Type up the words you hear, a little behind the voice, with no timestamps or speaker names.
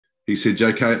he said,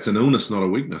 JK, it's an illness, not a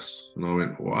weakness. And I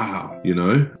went, wow, you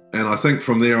know. And I think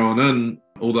from there on in,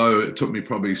 although it took me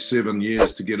probably 7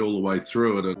 years to get all the way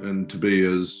through it and to be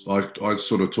as, I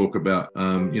sort of talk about,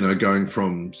 you know, going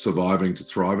from surviving to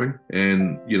thriving.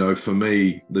 And, you know, for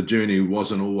me, the journey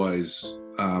wasn't always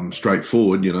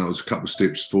straightforward. You know, it was a couple of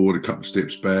steps forward, a couple of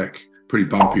steps back, pretty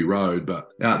bumpy road, but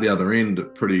out the other end, a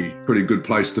pretty good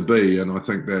place to be. And I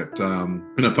think that,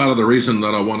 you know, part of the reason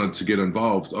that I wanted to get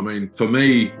involved, I mean, for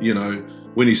me, you know,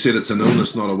 when he said it's an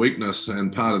illness, not a weakness,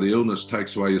 and part of the illness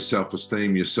takes away your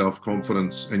self-esteem, your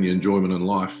self-confidence, and your enjoyment in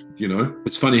life, you know.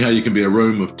 It's funny how you can be a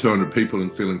room of 200 people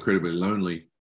and feel incredibly lonely.